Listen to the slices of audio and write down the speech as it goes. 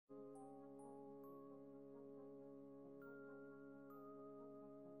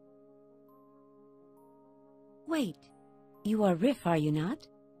Wait, you are Riff, are you not?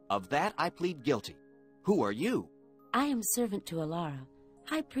 Of that I plead guilty. Who are you? I am servant to Alara,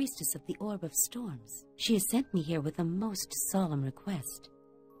 High Priestess of the Orb of Storms. She has sent me here with a most solemn request.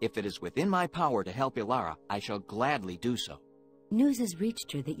 If it is within my power to help Ilara, I shall gladly do so. News has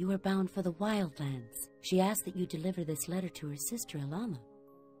reached her that you are bound for the Wildlands. She asked that you deliver this letter to her sister, Alama.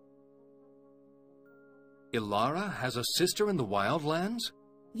 Ilara has a sister in the Wildlands?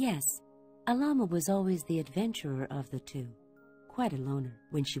 Yes. Alama was always the adventurer of the two. Quite a loner.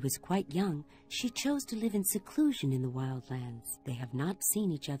 When she was quite young, she chose to live in seclusion in the Wildlands. They have not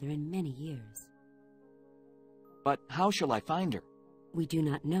seen each other in many years. But how shall I find her? We do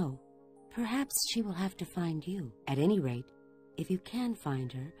not know. Perhaps she will have to find you. At any rate, if you can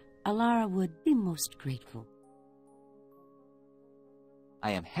find her, Alara would be most grateful.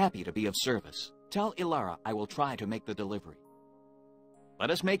 I am happy to be of service. Tell Ilara I will try to make the delivery. Let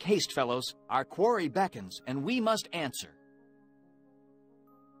us make haste, fellows. Our quarry beckons, and we must answer.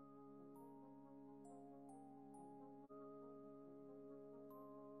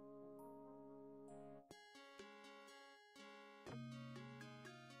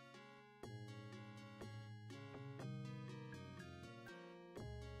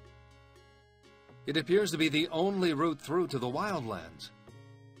 It appears to be the only route through to the Wildlands.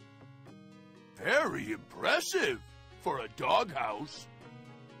 Very impressive for a doghouse.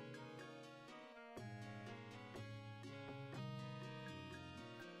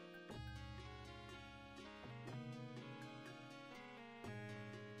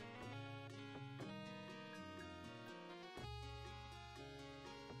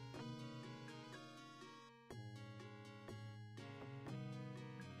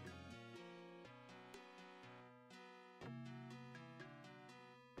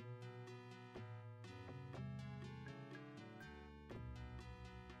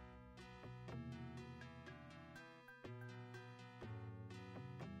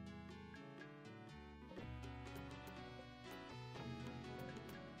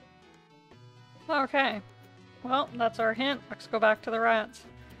 Okay. Well, that's our hint. Let's go back to the rats.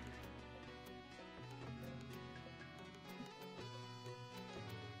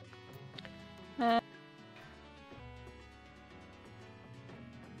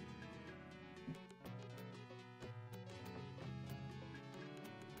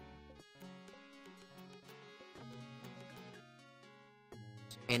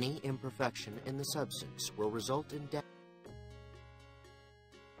 Any imperfection in the substance will result in death.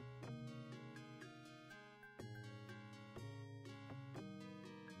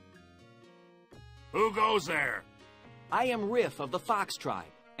 Who goes there? I am Riff of the Fox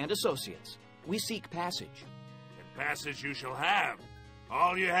Tribe and Associates. We seek passage. And passage you shall have.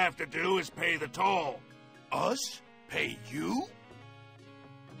 All you have to do is pay the toll. Us? Pay you?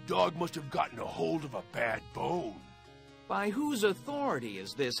 Dog must have gotten a hold of a bad bone. By whose authority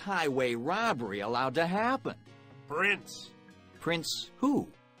is this highway robbery allowed to happen? Prince. Prince who?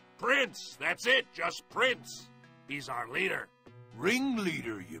 Prince, that's it, just Prince. He's our leader.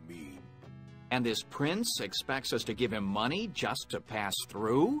 Ringleader, you mean? And this prince expects us to give him money just to pass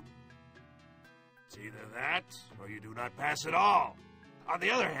through? It's either that, or you do not pass at all. On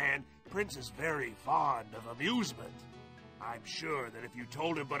the other hand, Prince is very fond of amusement. I'm sure that if you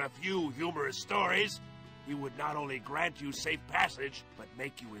told him but a few humorous stories, he would not only grant you safe passage, but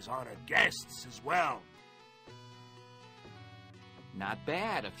make you his honored guests as well. Not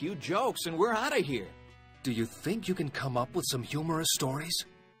bad. A few jokes and we're out of here. Do you think you can come up with some humorous stories?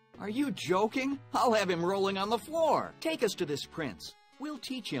 Are you joking? I'll have him rolling on the floor. Take us to this prince. We'll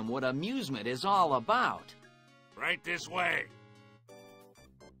teach him what amusement is all about. Right this way.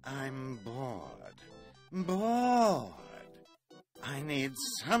 I'm bored. Bored. I need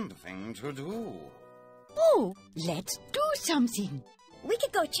something to do. Oh, let's do something. We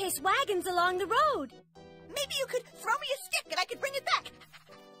could go chase wagons along the road. Maybe you could throw me a stick and I could bring it back.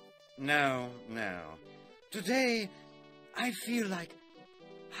 No, no. Today, I feel like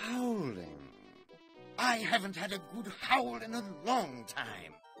howling. I haven't had a good howl in a long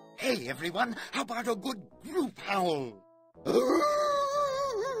time. Hey, everyone, how about a good group howl?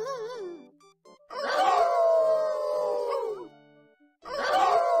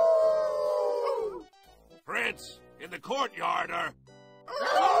 Prince, in the courtyard are...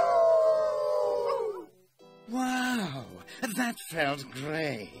 Wow, that felt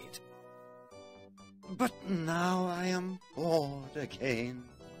great. But now I am bored again.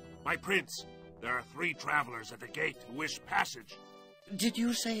 My prince, there are 3 travelers at the gate who wish passage. Did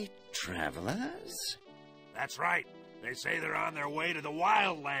you say travelers? That's right. They say they're on their way to the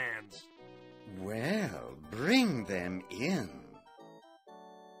Wildlands. Well, bring them in.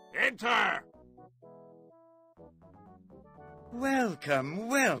 Enter! Welcome,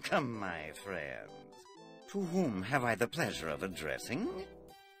 welcome, my friends. To whom have I the pleasure of addressing?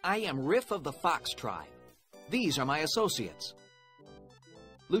 I am Riff of the Fox Tribe. These are my associates.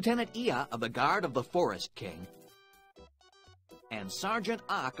 Lieutenant Ia of the Guard of the Forest King, and Sergeant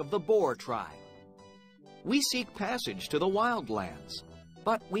Ak of the Boar Tribe. We seek passage to the Wildlands,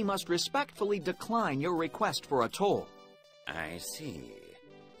 but we must respectfully decline your request for a toll. I see.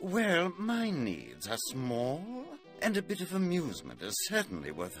 Well, my needs are small, and a bit of amusement is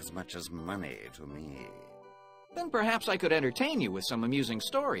certainly worth as much as money to me. Then perhaps I could entertain you with some amusing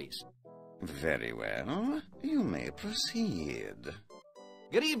stories. Very well. You may proceed.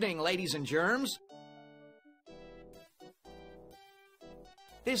 Good evening, ladies and germs.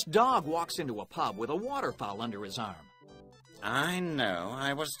 This dog walks into a pub with a waterfowl under his arm. I know.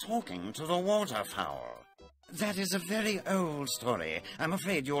 I was talking to the waterfowl. That is a very old story. I'm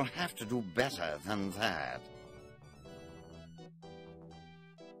afraid you'll have to do better than that.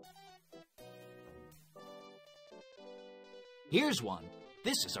 Here's one.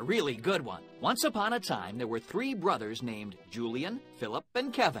 This is a really good one. Once upon a time, there were 3 brothers named Julian, Philip,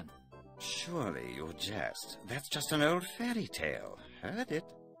 and Kevin. Surely you jest. That's just an old fairy tale. Heard it.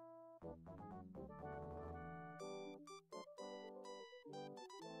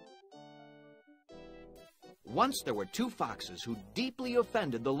 Once there were 2 foxes who deeply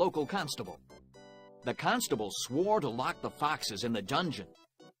offended the local constable. The constable swore to lock the foxes in the dungeon.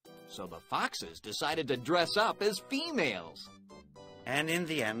 So the foxes decided to dress up as females. And in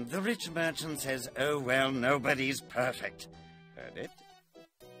the end, the rich merchant says, oh, well, nobody's perfect. Heard it?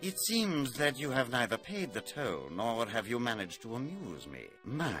 It seems that you have neither paid the toll, nor have you managed to amuse me.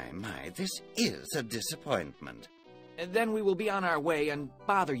 My, this is a disappointment. And then we will be on our way and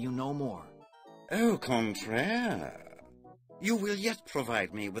bother you no more. Au contraire. You will yet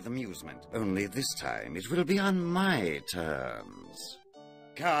provide me with amusement, only this time it will be on my terms.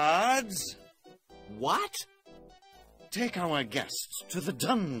 Guards! What? Take our guests to the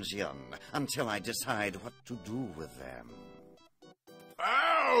dungeon until I decide what to do with them.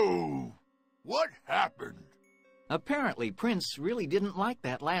 Ow! What happened? Apparently, Prince really didn't like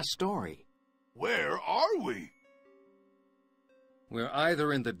that last story. Where are we? We're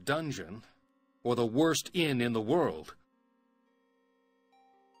either in the dungeon or the worst inn in the world.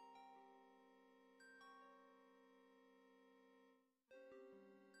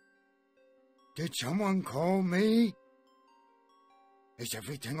 Did someone call me? Is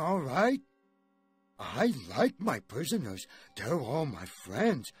everything all right? I like my prisoners. They're all my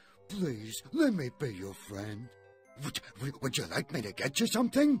friends. Please, let me be your friend. Would you like me to get you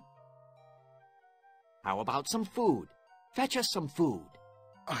something? How about some food? Fetch us some food.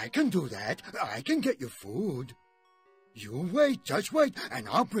 I can do that. I can get you food. You wait, just wait, and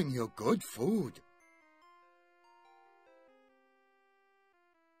I'll bring you good food.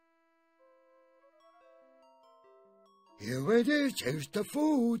 Here it is. Here's the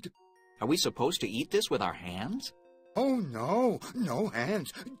food. Are we supposed to eat this with our hands? Oh, no. No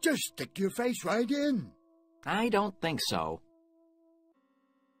hands. Just stick your face right in. I don't think so.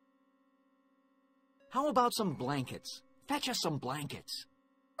 How about some blankets? Fetch us some blankets.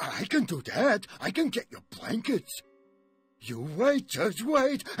 I can do that. I can get you blankets. You wait, just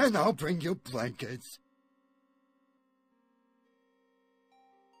wait, and I'll bring you blankets.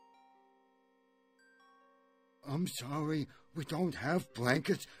 I'm sorry, we don't have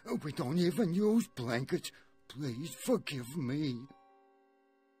blankets. We don't even use blankets. Please forgive me.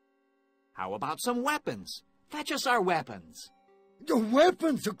 How about some weapons? Fetch us our weapons. The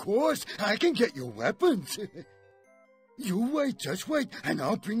weapons, of course. I can get you weapons. You wait, just wait, and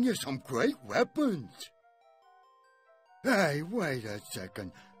I'll bring you some great weapons. Hey, wait a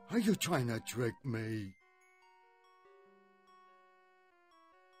second. Are you trying to trick me?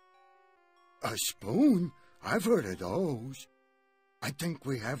 A spoon? I've heard of those. I think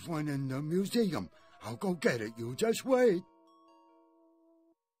we have one in the museum. I'll go get it. You just wait.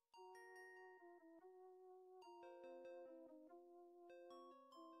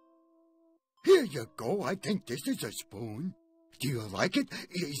 Here you go. I think this is a spoon. Do you like it?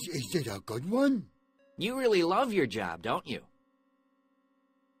 Is it a good one? You really love your job, don't you?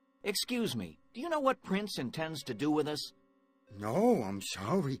 Excuse me, do you know what Prince intends to do with us? No, I'm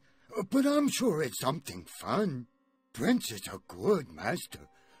sorry. But I'm sure it's something fun. Prince is a good master.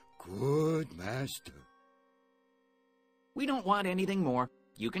 Good master. We don't want anything more.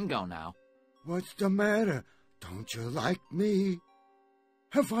 You can go now. What's the matter? Don't you like me?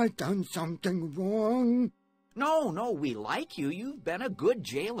 Have I done something wrong? No, we like you. You've been a good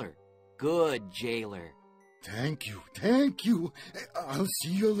jailer. Good jailer. Thank you. I'll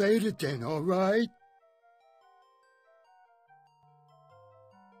see you later then, all right?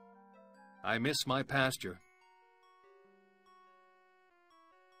 I miss my pasture.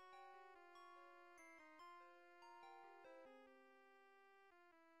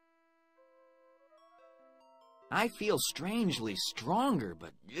 I feel strangely stronger,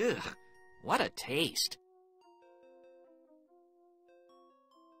 but ugh, what a taste.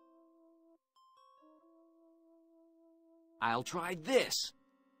 I'll try this.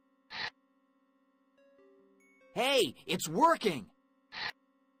 Hey, it's working!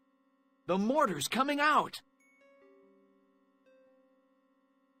 The mortar's coming out!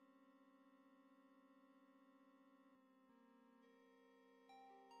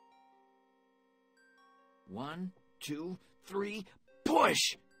 One, two, three,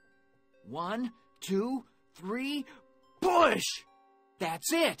 push! 1, 2, 3, push!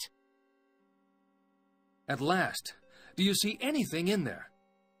 That's it! At last. Do you see anything in there?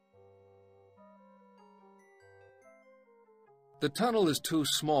 The tunnel is too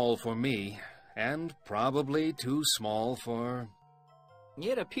small for me, and probably too small for...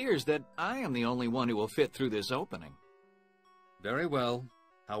 It appears that I am the only one who will fit through this opening. Very well.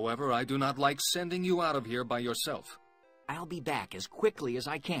 However, I do not like sending you out of here by yourself. I'll be back as quickly as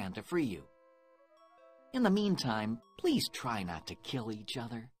I can to free you. In the meantime, please try not to kill each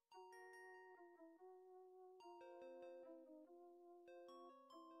other.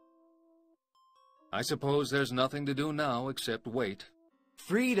 I suppose there's nothing to do now except wait.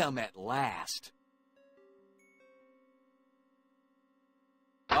 Freedom at last.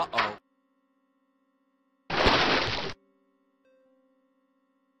 Uh-oh.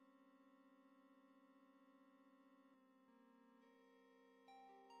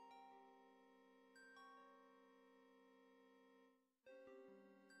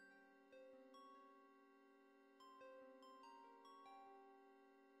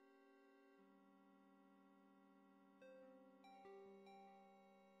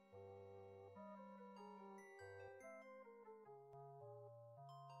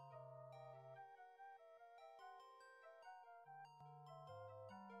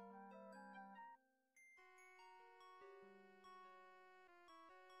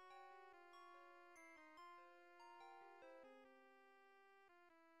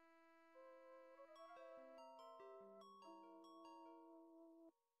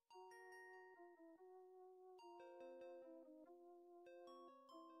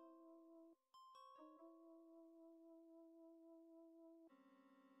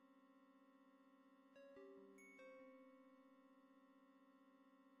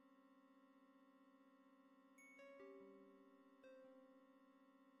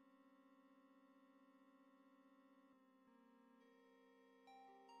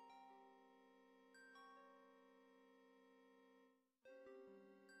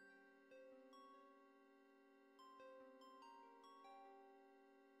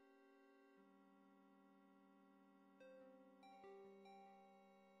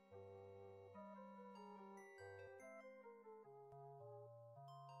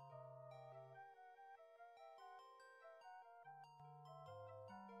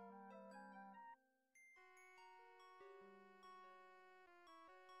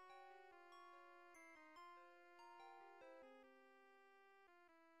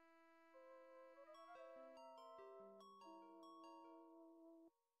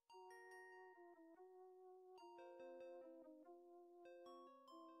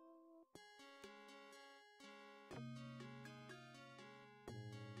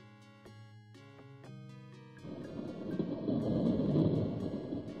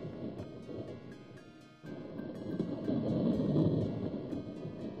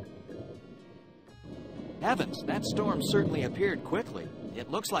 Heavens, that storm certainly appeared quickly.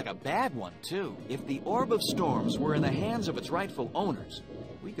 It looks like a bad one, too. If the Orb of Storms were in the hands of its rightful owners,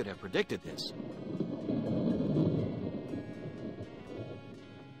 we could have predicted this.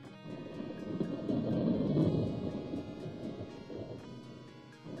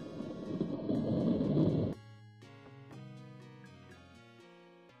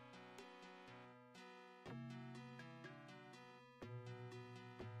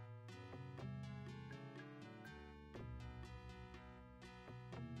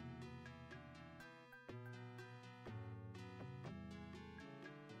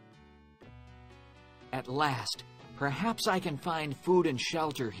 At last, perhaps I can find food and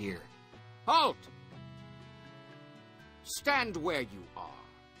shelter here. Halt! Stand where you are.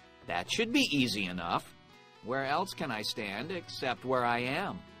 That should be easy enough. Where else can I stand except where I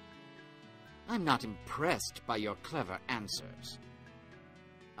am? I'm not impressed by your clever answers.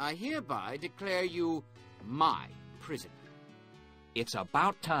 I hereby declare you my prisoner. It's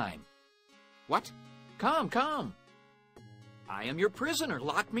about time. What? Come, come. I am your prisoner.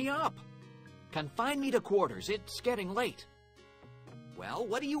 Lock me up. Confine me to quarters. It's getting late. Well,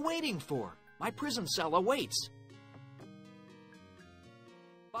 what are you waiting for? My prison cell awaits.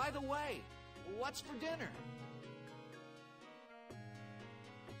 By the way, what's for dinner?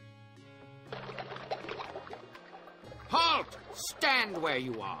 Halt! Stand where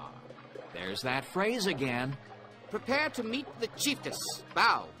you are. There's that phrase again. Prepare to meet the chiefess.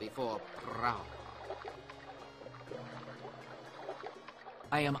 Bow before Prowl.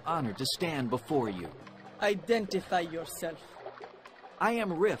 I am honored to stand before you. Identify yourself. I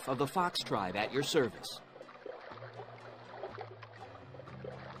am Riff of the Fox Tribe at your service.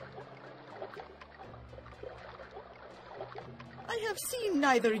 I have seen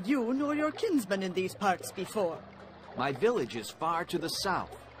neither you nor your kinsman in these parts before. My village is far to the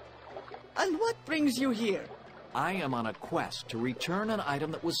south. And what brings you here? I am on a quest to return an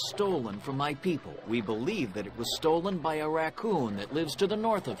item that was stolen from my people. We believe that it was stolen by a raccoon that lives to the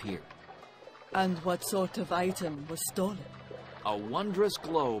north of here. And what sort of item was stolen? A wondrous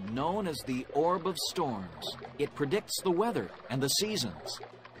globe known as the Orb of Storms. It predicts the weather and the seasons.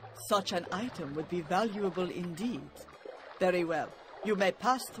 Such an item would be valuable indeed. Very well. You may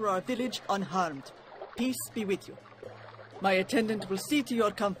pass through our village unharmed. Peace be with you. My attendant will see to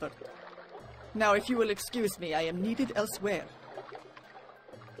your comfort. Now, if you will excuse me, I am needed elsewhere.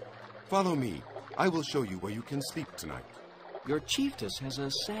 Follow me. I will show you where you can sleep tonight. Your chiefess has a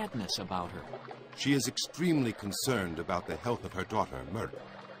sadness about her. She is extremely concerned about the health of her daughter, Merp.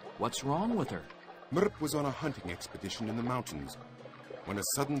 What's wrong with her? Merp was on a hunting expedition in the mountains when a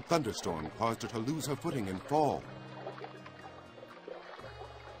sudden thunderstorm caused her to lose her footing and fall.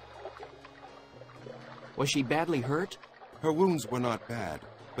 Was she badly hurt? Her wounds were not bad,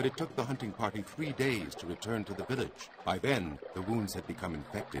 but it took the hunting party 3 days to return to the village. By then, the wounds had become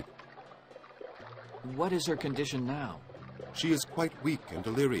infected. What is her condition now? She is quite weak and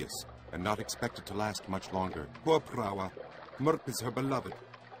delirious, and not expected to last much longer. Poor Prawa. Merp is her beloved,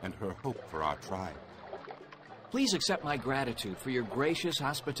 and her hope for our tribe. Please accept my gratitude for your gracious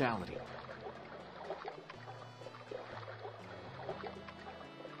hospitality.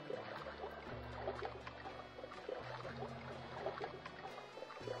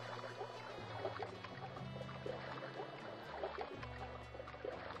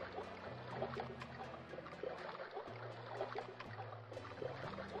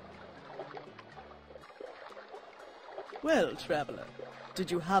 Well, traveler,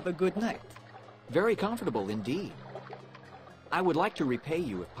 did you have a good night? Very comfortable indeed. I would like to repay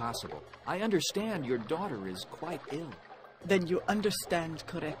you if possible. I understand your daughter is quite ill. Then you understand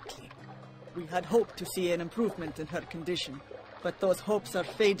correctly. We had hoped to see an improvement in her condition, but those hopes are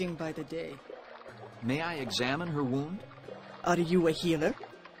fading by the day. May I examine her wound? Are you a healer?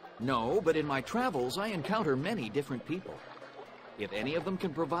 No, but in my travels I encounter many different people. If any of them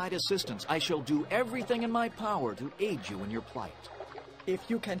can provide assistance, I shall do everything in my power to aid you in your plight. If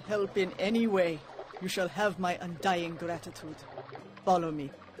you can help in any way, you shall have my undying gratitude. Follow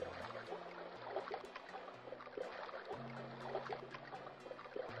me.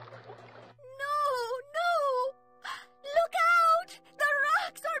 No! Look out! The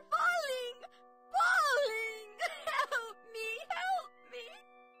rocks are falling! Help me!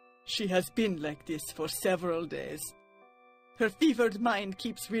 She has been like this for several days. Her fevered mind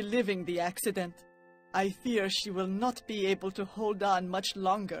keeps reliving the accident. I fear she will not be able to hold on much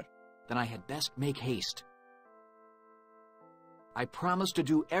longer. Then I had best make haste. I promise to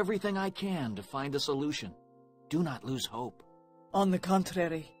do everything I can to find a solution. Do not lose hope. On the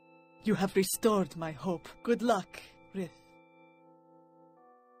contrary, you have restored my hope. Good luck, Rith.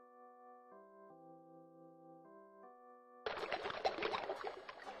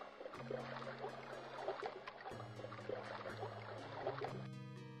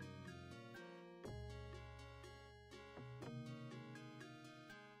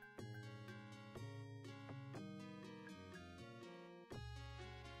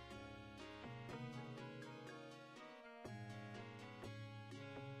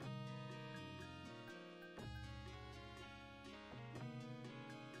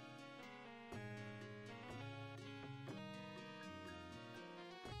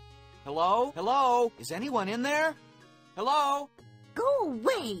 Hello? Hello? Is anyone in there? Hello? Go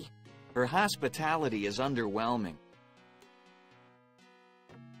away! Her hospitality is underwhelming.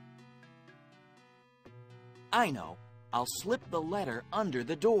 I know. I'll slip the letter under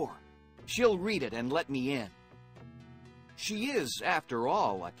the door. She'll read it and let me in. She is, after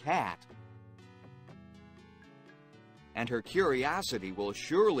all, a cat. And her curiosity will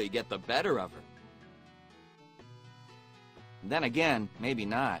surely get the better of her. Then again, maybe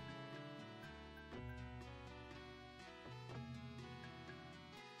not.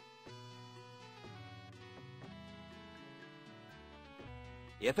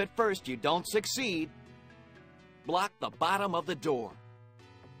 If at first you don't succeed, block the bottom of the door.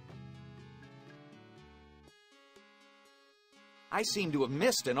 I seem to have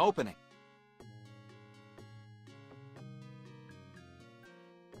missed an opening.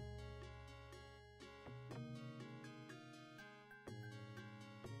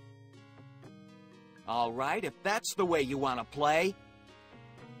 All right, if that's the way you want to play.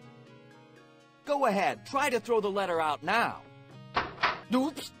 Go ahead, try to throw the letter out now.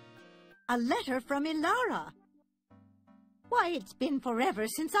 Oops! A letter from Ilara. Why, it's been forever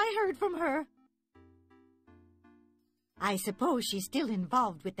since I heard from her. I suppose she's still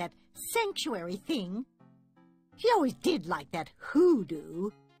involved with that sanctuary thing. She always did like that hoodoo.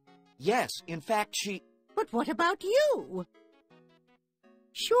 Yes, in fact, she... But what about you?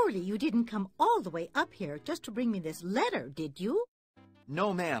 Surely you didn't come all the way up here just to bring me this letter, did you?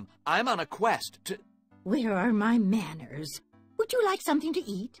 No, ma'am. I'm on a quest to... Where are my manners? Would you like something to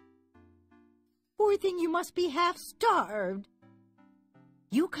eat? Poor thing, you must be half-starved.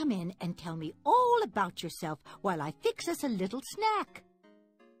 You come in and tell me all about yourself while I fix us a little snack.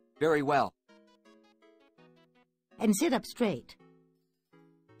 Very well. And sit up straight.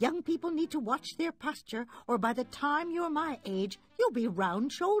 Young people need to watch their posture, or by the time you're my age, you'll be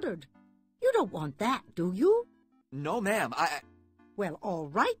round-shouldered. You don't want that, do you? No, ma'am, Well, all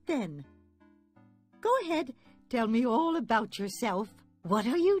right then. Go ahead, tell me all about yourself. What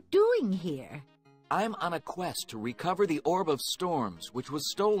are you doing here? I'm on a quest to recover the Orb of Storms, which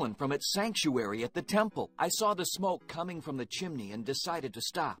was stolen from its sanctuary at the temple. I saw the smoke coming from the chimney and decided to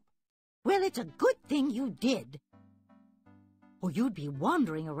stop. Well, it's a good thing you did. Or you'd be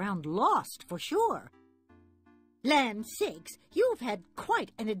wandering around lost, for sure. Land sakes, you've had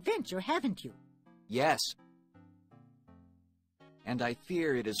quite an adventure, haven't you? Yes. And I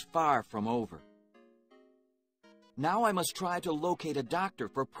fear it is far from over. Now I must try to locate a doctor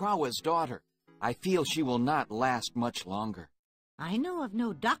for Prawa's daughter. I feel she will not last much longer. I know of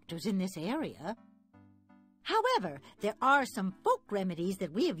no doctors in this area. However, there are some folk remedies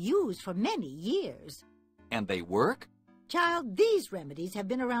that we have used for many years. And they work? Child, these remedies have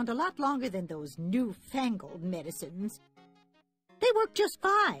been around a lot longer than those newfangled medicines. They work just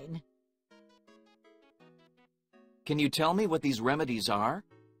fine. Can you tell me what these remedies are?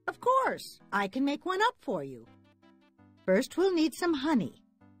 Of course. I can make one up for you. First, we'll need some honey.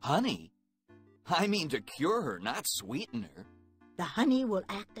 Honey? I mean to cure her, not sweeten her. The honey will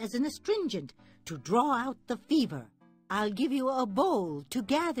act as an astringent to draw out the fever. I'll give you a bowl to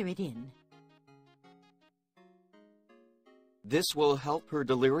gather it in. This will help her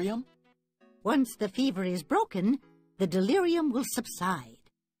delirium? Once the fever is broken, the delirium will subside.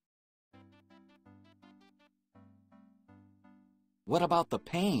 What about the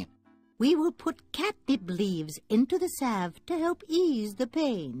pain? We will put catnip leaves into the salve to help ease the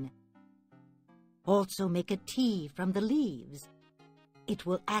pain. Also make a tea from the leaves. It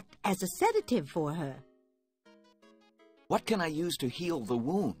will act as a sedative for her. What can I use to heal the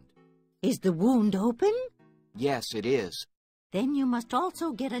wound? Is the wound open? Yes, it is. Then you must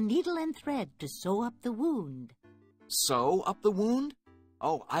also get a needle and thread to sew up the wound. Sew up the wound?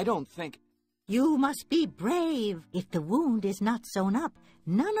 Oh, I don't think... You must be brave. If the wound is not sewn up,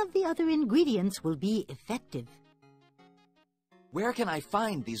 none of the other ingredients will be effective. Where can I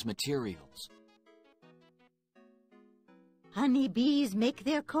find these materials? Honey bees make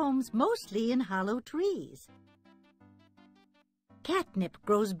their combs mostly in hollow trees. Catnip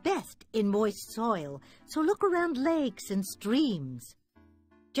grows best in moist soil, so look around lakes and streams.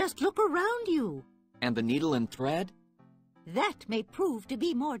 Just look around you. And the needle and thread? That may prove to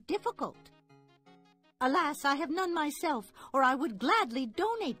be more difficult. Alas, I have none myself, or I would gladly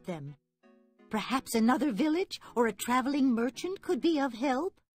donate them. Perhaps another village or a traveling merchant could be of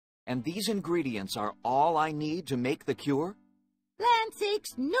help. And these ingredients are all I need to make the cure? Land sakes,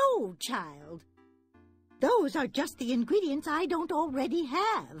 no, child. Those are just the ingredients I don't already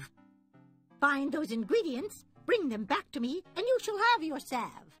have. Find those ingredients, bring them back to me, and you shall have your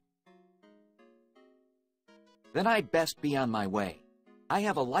salve. Then I'd best be on my way. I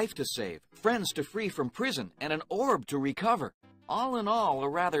have a life to save, friends to free from prison, and an orb to recover. All in all, a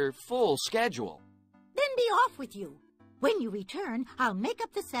rather full schedule. Then be off with you. When you return, I'll make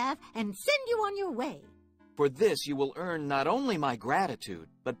up the salve and send you on your way. For this you will earn not only my gratitude,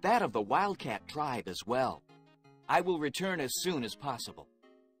 but that of the Wildcat tribe as well. I will return as soon as possible.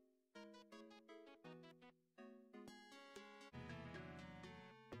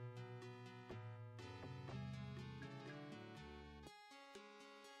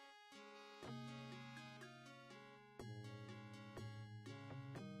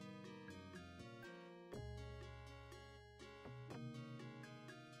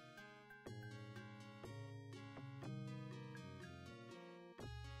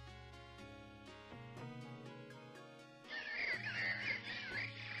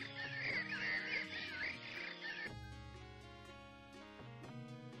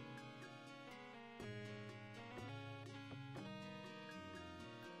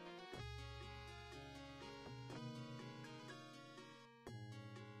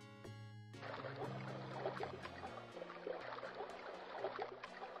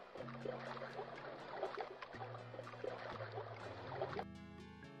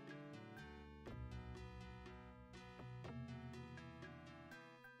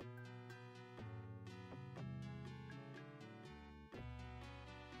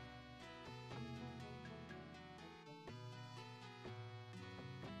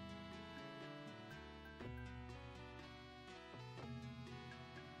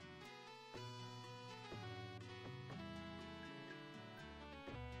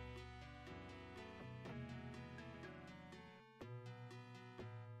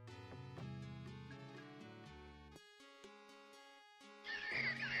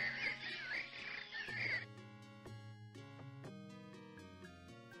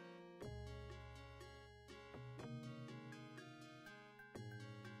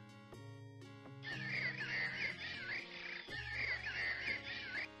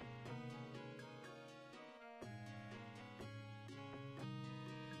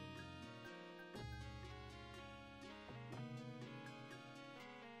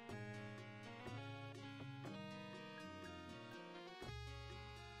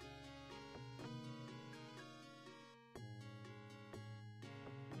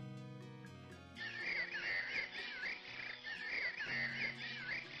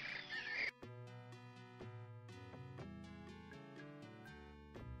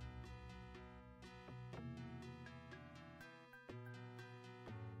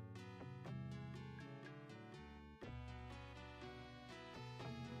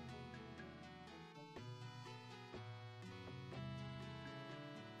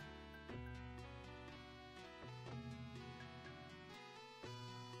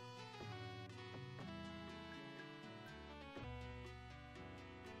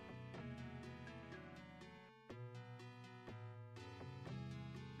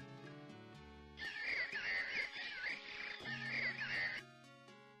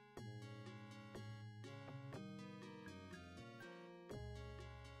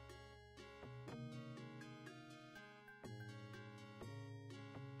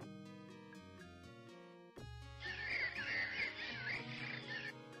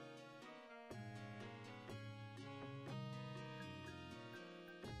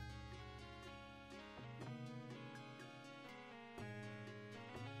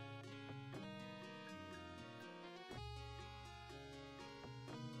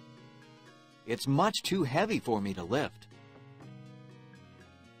 It's much too heavy for me to lift.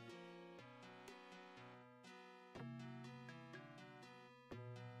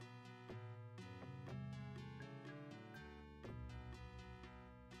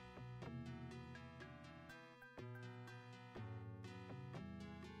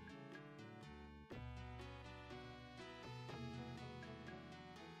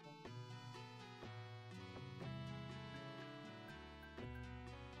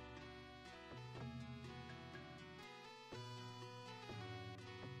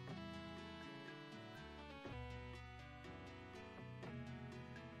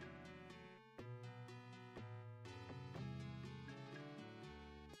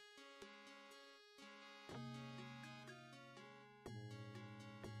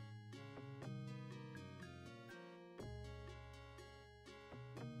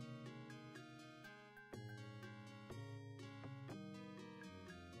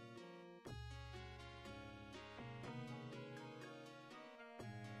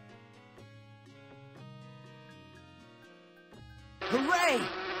 Hooray!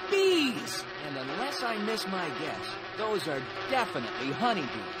 Bees! And unless I miss my guess, those are definitely honeybees.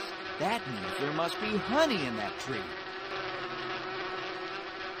 That means there must be honey in that tree.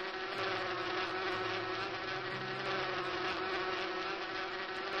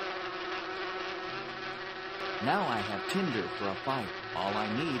 Now I have tinder for a fire. All I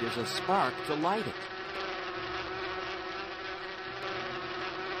need is a spark to light it.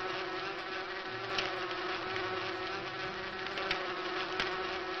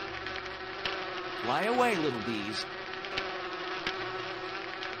 Fly away, little bees.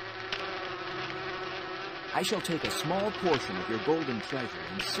 I shall take a small portion of your golden treasure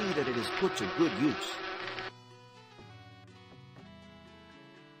and see that it is put to good use.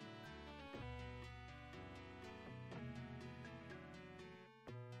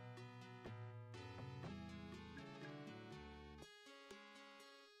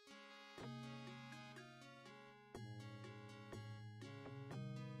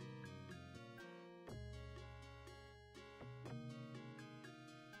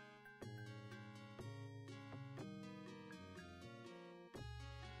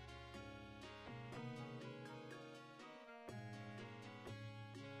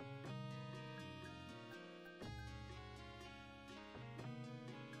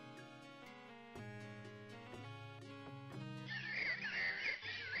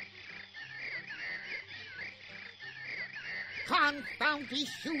 Confound these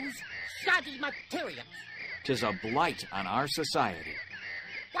shoes! Shoddy material! 'Tis a blight on our society.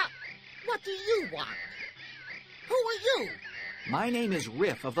 What do you want? Who are you? My name is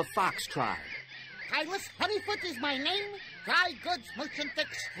Riff of the Fox Tribe. Hylas Honeyfoot is my name. Dry goods merchant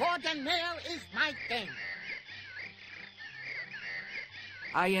extraordinaire is my thing.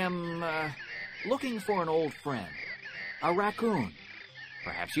 I am, looking for an old friend. A raccoon.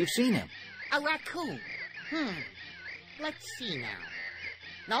 Perhaps you've seen him. A raccoon? Let's see now.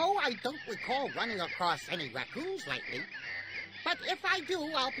 No, I don't recall running across any raccoons lately. But if I do,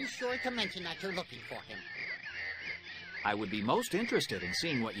 I'll be sure to mention that you're looking for him. I would be most interested in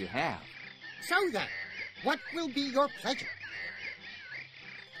seeing what you have. So then, what will be your pleasure?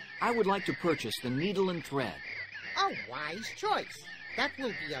 I would like to purchase the needle and thread. A wise choice. That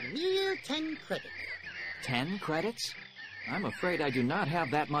will be a mere 10 credits. 10 credits? I'm afraid I do not have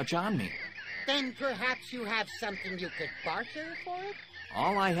that much on me. Then perhaps you have something you could barter for it?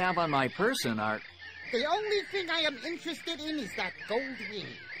 All I have on my person are... The only thing I am interested in is that gold ring.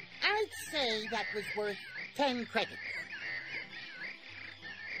 I'd say that was worth 10 credits.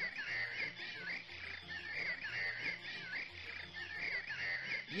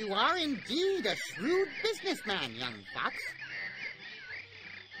 You are indeed a shrewd businessman, young fox.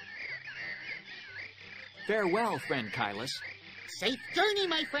 Farewell, friend Hylas. Safe journey,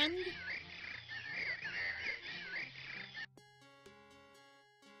 my friend.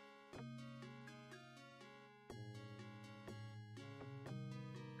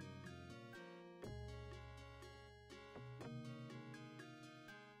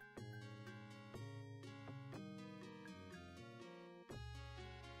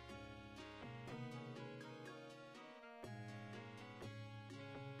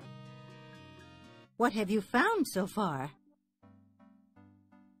 What have you found so far?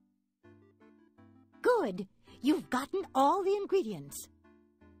 Good. You've gotten all the ingredients.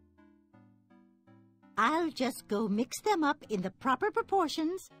 I'll just go mix them up in the proper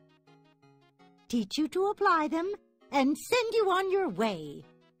proportions, teach you to apply them, and send you on your way.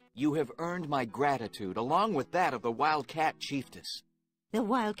 You have earned my gratitude, along with that of the Wildcat Chiefess. The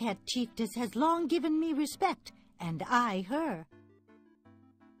Wildcat Chiefess has long given me respect, and I her.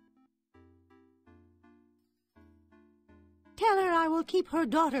 will keep her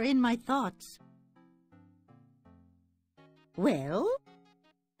daughter in my thoughts. Well?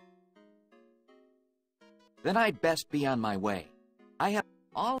 Then I'd best be on my way. I have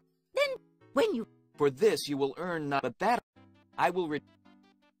all... Then, when you... For this you will earn not... But that I will...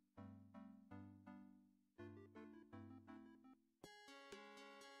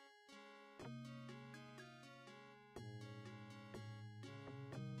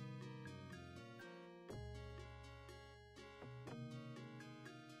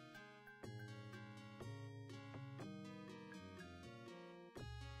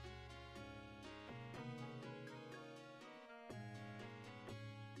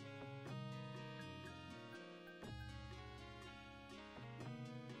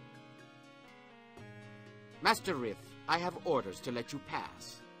 Master Riff, I have orders to let you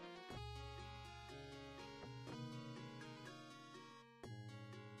pass.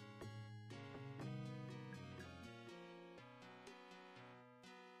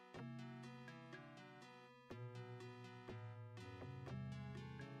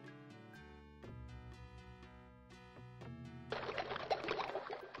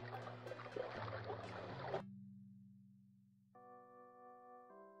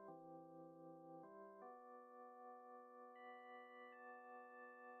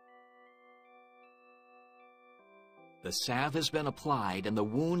 The salve has been applied and the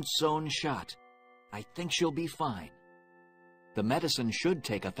wound sewn shut. I think she'll be fine. The medicine should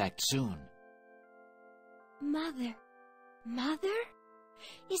take effect soon. Mother. Mother?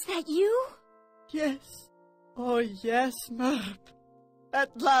 Is that you? Yes. Oh, yes, Merp.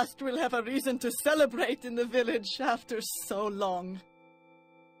 At last we'll have a reason to celebrate in the village after so long.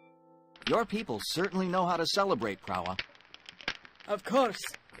 Your people certainly know how to celebrate, Prawa. Of course.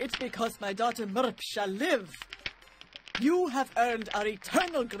 It's because my daughter Merp shall live. You have earned our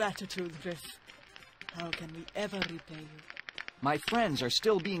eternal gratitude, Riff. How can we ever repay you? My friends are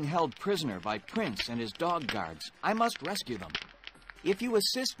still being held prisoner by Prince and his dog guards. I must rescue them. If you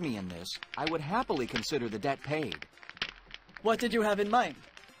assist me in this, I would happily consider the debt paid. What did you have in mind?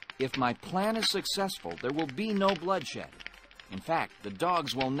 If my plan is successful, there will be no bloodshed. In fact, the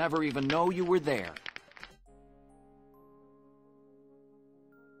dogs will never even know you were there.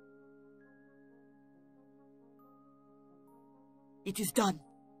 It is done.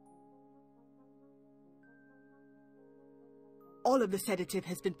 All of the sedative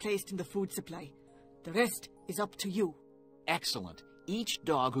has been placed in the food supply. The rest is up to you. Excellent. Each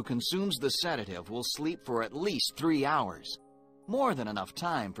dog who consumes the sedative will sleep for at least 3 hours. More than enough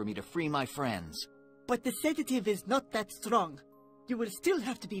time for me to free my friends. But the sedative is not that strong. You will still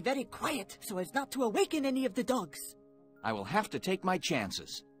have to be very quiet so as not to awaken any of the dogs. I will have to take my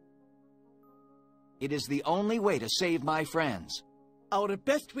chances. It is the only way to save my friends. Our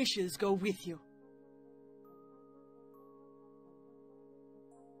best wishes go with you.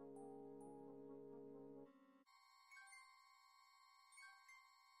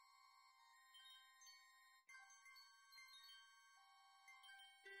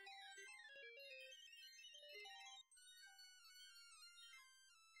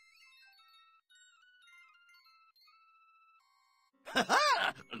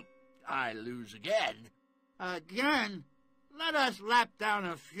 I lose again. Again? Let us lap down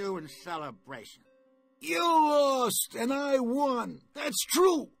a few in celebration. You lost, and I won. That's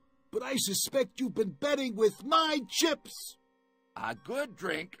true. But I suspect you've been betting with my chips. A good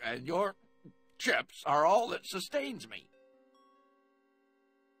drink and your chips are all that sustains me.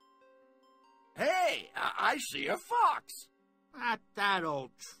 Hey, I see a fox. Not that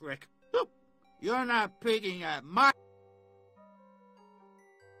old trick. You're not picking at my...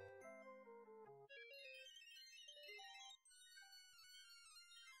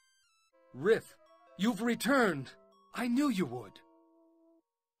 Riff, you've returned. I knew you would.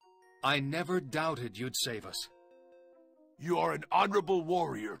 I never doubted you'd save us. You are an honorable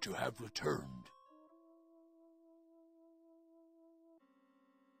warrior to have returned.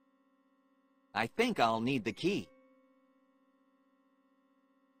 I think I'll need the key.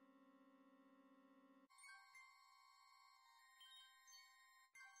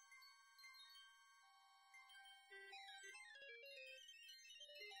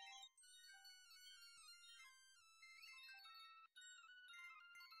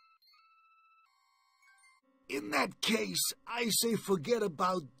 In that case, I say forget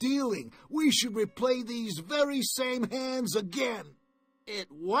about dealing. We should replay these very same hands again. It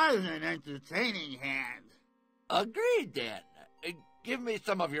was an entertaining hand. Agreed, then. Give me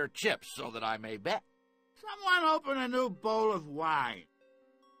some of your chips so that I may bet. Someone open a new bowl of wine.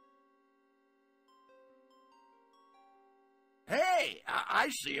 Hey, I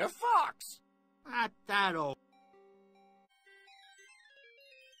see a fox. Not that old.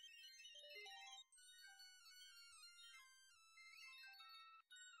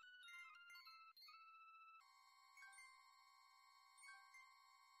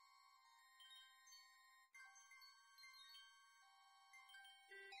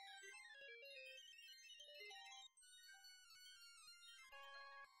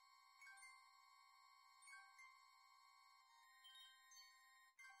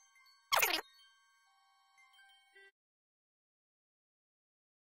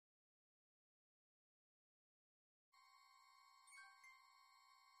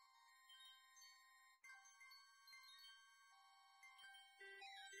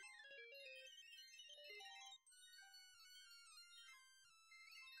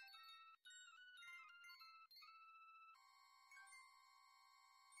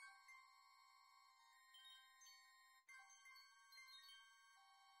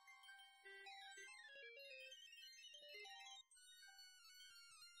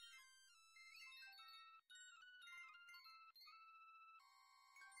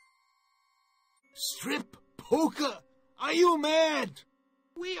 Strip poker? Are you mad?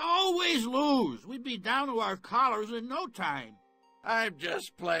 We always lose. We'd be down to our collars in no time. I'm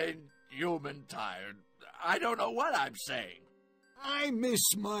just plain human tired. I don't know what I'm saying. I miss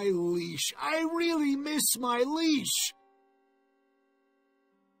my leash. I really miss my leash.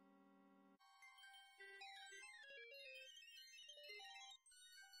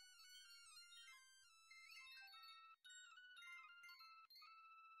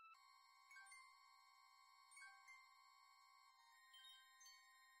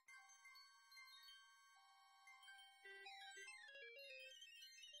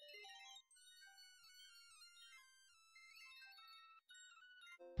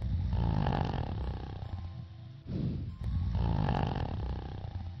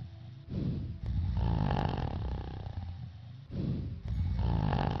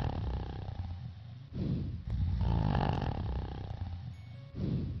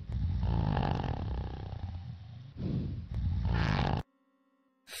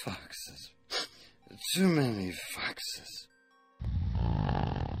 Foxes. Too many foxes.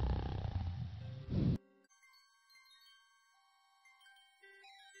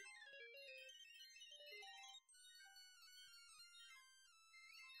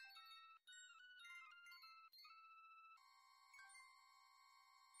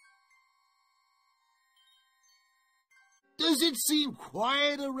 Does it seem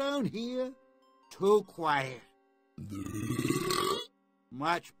quiet around here? Too quiet.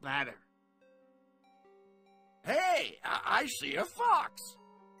 Much better. Hey, I see a fox.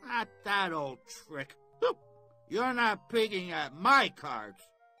 Not that old trick. You're not picking at my cards.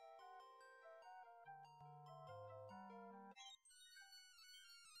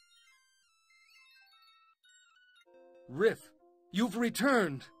 Riff, you've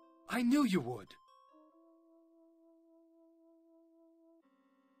returned. I knew you would.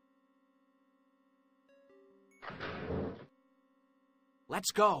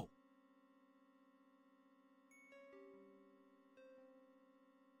 Let's go.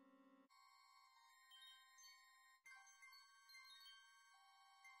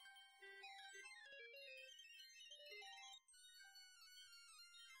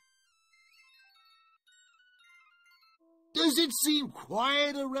 Does it seem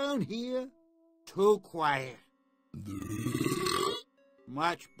quiet around here? Too quiet.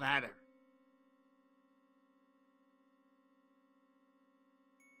 Much better.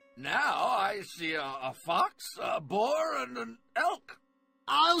 Now I see a fox, a boar, and an elk.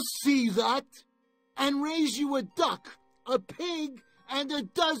 I'll see that, and raise you a duck, a pig, and a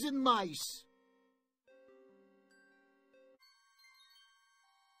dozen mice.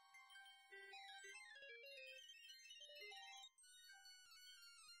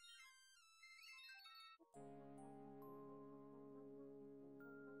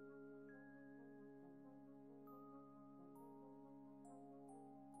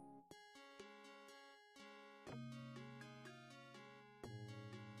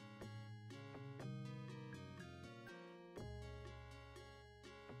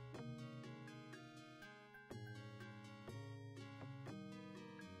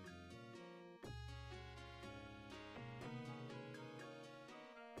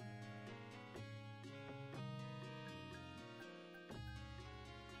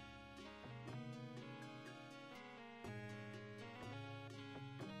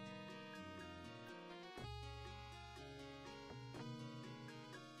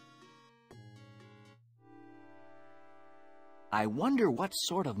 I wonder what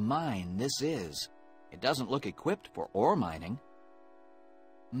sort of mine this is. It doesn't look equipped for ore mining.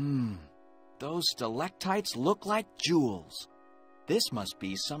 Those stalactites look like jewels. This must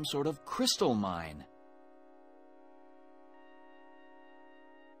be some sort of crystal mine.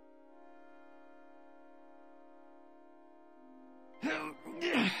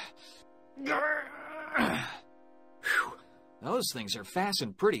 Those things are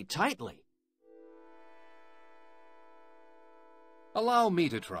fastened pretty tightly. Allow me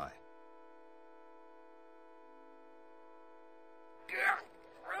to try.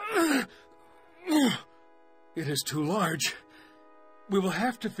 It is too large. We will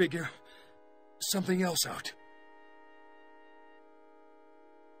have to figure something else out.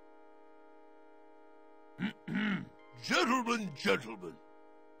 Gentlemen,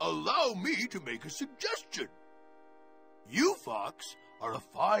 allow me to make a suggestion. You, Fox, are a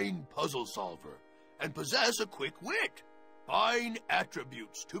fine puzzle solver and possess a quick wit. Fine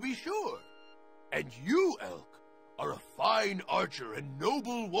attributes, to be sure. And you, Elk, are a fine archer and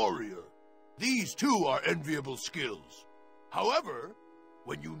noble warrior. These, too, are enviable skills. However,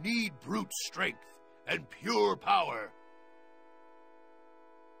 when you need brute strength and pure power,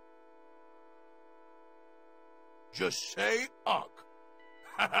 Just say Ugh.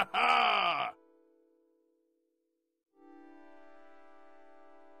 Ha ha ha!